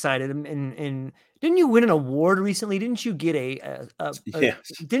 I'm excited. And didn't you win an award recently? Didn't you get yes?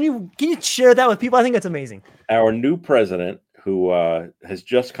 Can you share that with people? I think that's amazing. Our new president, who has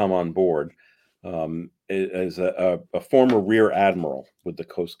just come on board, is a former rear admiral with the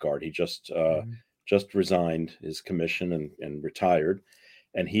Coast Guard. He just resigned his commission and retired,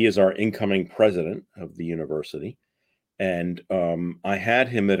 and he is our incoming president of the university. And I had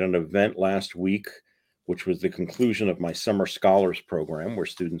him at an event last week which was the conclusion of my summer scholars program, where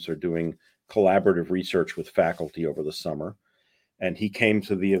students are doing collaborative research with faculty over the summer. And he came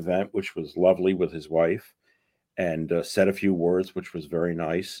to the event, which was lovely, with his wife, and said a few words, which was very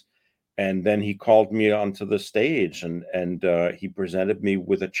nice. And then he called me onto the stage, and he presented me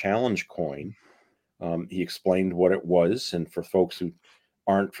with a challenge coin. He explained what it was, and for folks who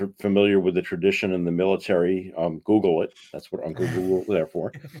aren't familiar with the tradition in the military, Google it. That's what Uncle Google is there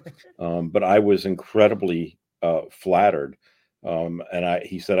for. But I was incredibly flattered, and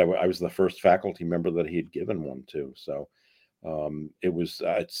he said I was the first faculty member that he had given one to. So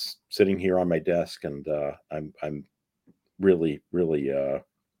it's sitting here on my desk, and I'm really, really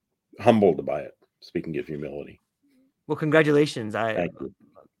humbled by it. Speaking of humility. Well, congratulations. Thank you.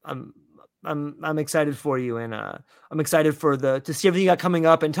 I'm excited for you, and I'm excited to see everything you got coming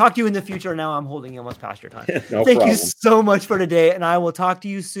up and talk to you in the future. Now I'm holding you almost past your time. No Thank problem. you so much for today, and I will talk to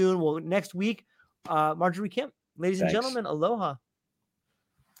you soon. Well, next week, Marjorie Kemp, ladies and gentlemen, aloha.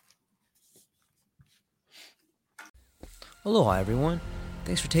 Aloha, everyone.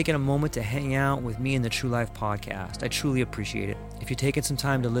 Thanks for taking a moment to hang out with me in the True Life Podcast. I truly appreciate it. If you're taking some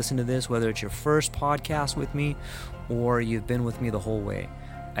time to listen to this, whether it's your first podcast with me or you've been with me the whole way,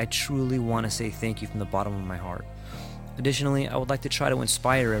 I truly want to say thank you from the bottom of my heart. Additionally, I would like to try to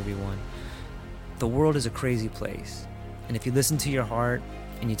inspire everyone. The world is a crazy place, and if you listen to your heart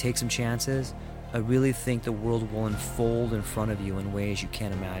and you take some chances, I really think the world will unfold in front of you in ways you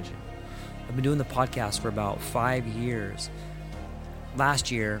can't imagine. I've been doing the podcast for about 5 years.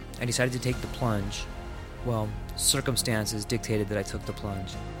 Last year, I decided to take the plunge. Well, circumstances dictated that I took the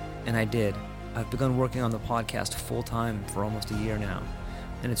plunge, and I did. I've begun working on the podcast full-time for almost a year now,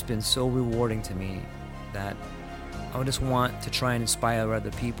 and it's been so rewarding to me that I would just want to try and inspire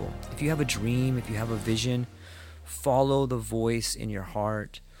other people. If you have a dream, if you have a vision, follow the voice in your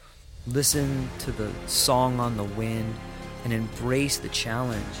heart, listen to the song on the wind, and embrace the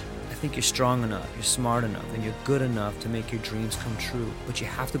challenge. I think you're strong enough, you're smart enough, and you're good enough to make your dreams come true, but you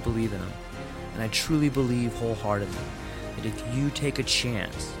have to believe in them. And I truly believe wholeheartedly that if you take a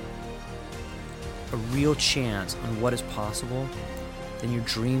chance, a real chance on what is possible, then your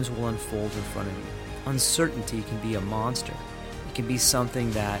dreams will unfold in front of you. Uncertainty can be a monster. It can be something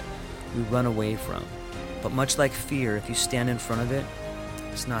that we run away from. But much like fear, if you stand in front of it,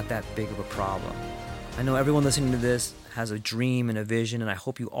 it's not that big of a problem. I know everyone listening to this has a dream and a vision, and I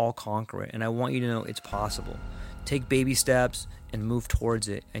hope you all conquer it. And I want you to know it's possible. Take baby steps and move towards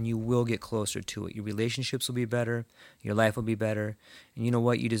it, and you will get closer to it. Your relationships will be better. Your life will be better. And you know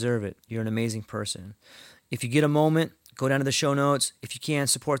what? You deserve it. You're an amazing person. If you get a moment, go down to the show notes. If you can,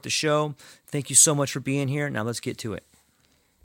 support the show. Thank you so much for being here. Now let's get to it.